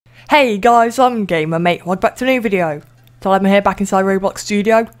Hey guys, I'm Gamer Mate, welcome back to a new video. So I'm here back inside ROBLOX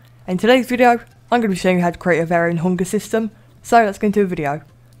Studio. In today's video, I'm going to be showing you how to create a varying hunger system. So let's get into the video.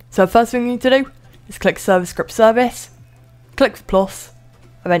 So the first thing you need to do is click Server Script Service, click plus,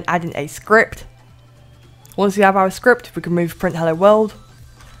 and then add in a script. Once we have our script, we can move print hello world.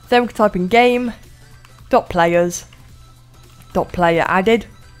 Then we can type in game.players.player added,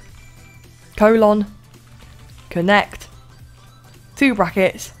 connect, 2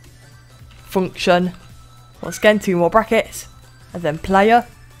 brackets, function, once again 2 more brackets, and then player.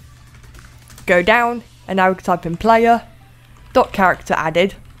 Go down, and now we can type in player.character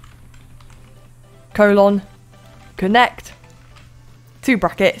added, connect, 2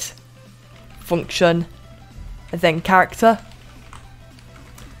 brackets, function, and then character.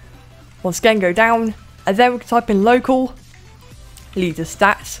 Once again go down, and then we can type in local leader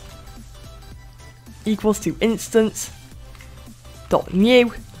stats equals to instance dot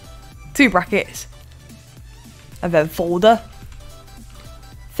new 2 brackets and then folder.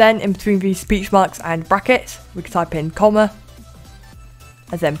 Then in between these speech marks and brackets we can type in comma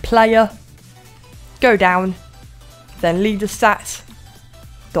and then player. Go down, then leader stats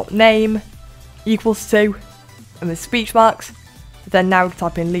dot name equals to, and with speech marks. Then now we can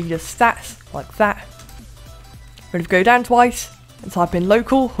type in leader stats like that. Then we go down twice and type in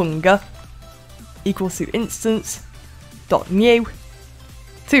local hunger equals to instance dot new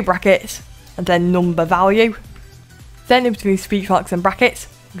 2 brackets and then number value. Then in between speech marks and brackets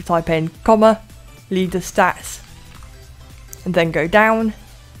we can type in comma leader stats and then go down.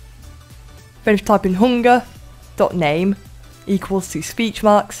 Then if you type in hunger dot name equals to speech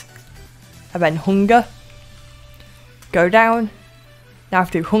marks and then hunger. Go down. Now we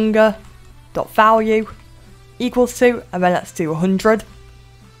have to do hunger dot value equals to, and then let's do 100.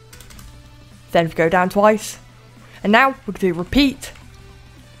 Then if we go down twice, and now we can do repeat,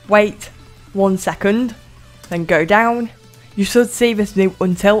 wait 1 second, then go down. You should see this new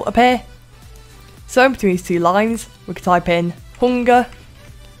until appear. So in between these 2 lines, we can type in hunger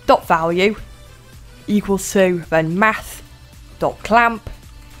dot value equals to, then math dot clamp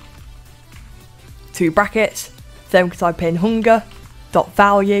 2 brackets. Then we can type in hunger dot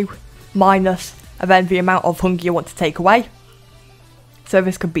value minus, and then the amount of hunger you want to take away. So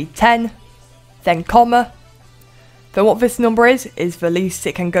this could be 10, then comma. Then what this number is the least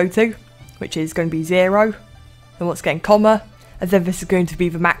it can go to, which is going to be 0. Then once again comma, and then this is going to be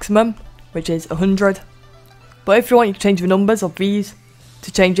the maximum, which is 100. But if you want, you can change the numbers of these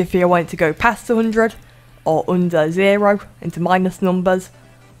to change if you want it to go past 100 or under 0 into minus numbers.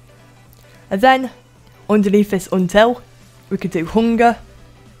 And then underneath this until, we could do hunger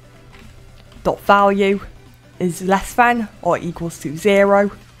dot value is less than or equals to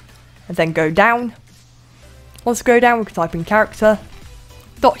 0, and then go down. Once we go down, we can type in character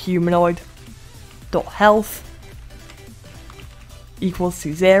dot humanoid dot health equals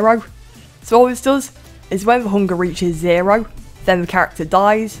to 0. So all this does is when the hunger reaches 0, then the character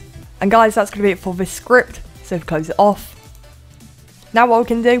dies. And guys, that's going to be it for this script, so if we close it off. Now what we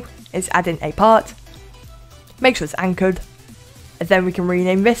can do is add in a part, make sure it's anchored, and then we can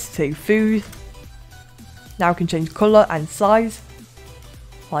rename this to food. Now we can change colour and size,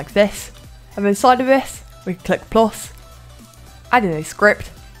 like this. And then inside of this, we can click plus, add in a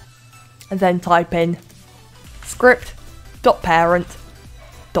script, and then type in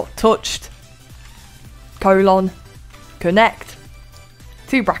script.parent.touched, connect,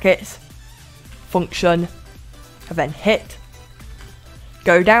 2 brackets, function, and then hit.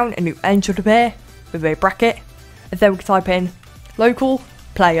 Go down, a new end should appear with a bracket, and then we can type in local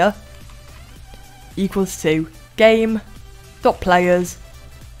player equals to game.players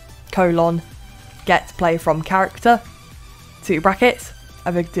get player from character 2 brackets,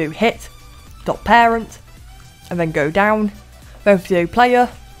 and then do hit.parent and then go down. Then we do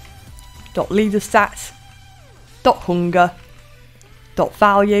player.leader stats .hunger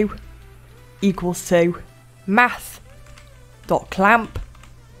 .value equals to math.clamp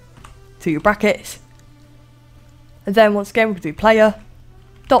 2 brackets, and then once again we can do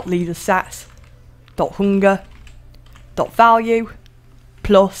player.leader stats .hunger .value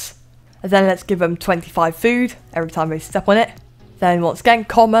plus, and then let's give them 25 food every time they step on it. Then once again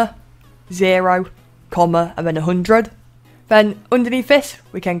comma 0 comma and then 100. Then underneath this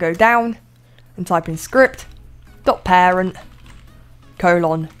we can go down and type in script.parent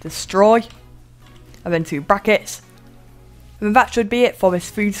destroy and then 2 brackets, and then that should be it for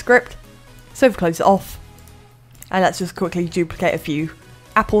this food script. So if we close it off, and let's just quickly duplicate a few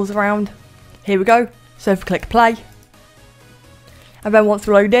apples around. Here we go. So if we click play, and then once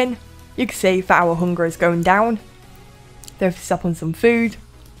we load in, you can see that our hunger is going down. Then if we step on some food,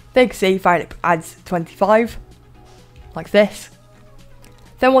 Then you can see that it adds 25, like this.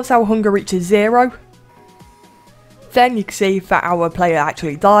 Then once our hunger reaches 0, then you can see that our player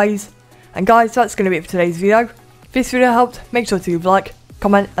actually dies. And guys, that's going to be it for today's video. If this video helped, make sure to leave a like,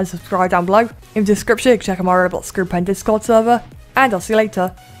 comment and subscribe down below. In the description, you can check out my ROBLOX group and Discord server. And I'll see you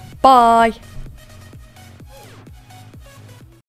later. Bye!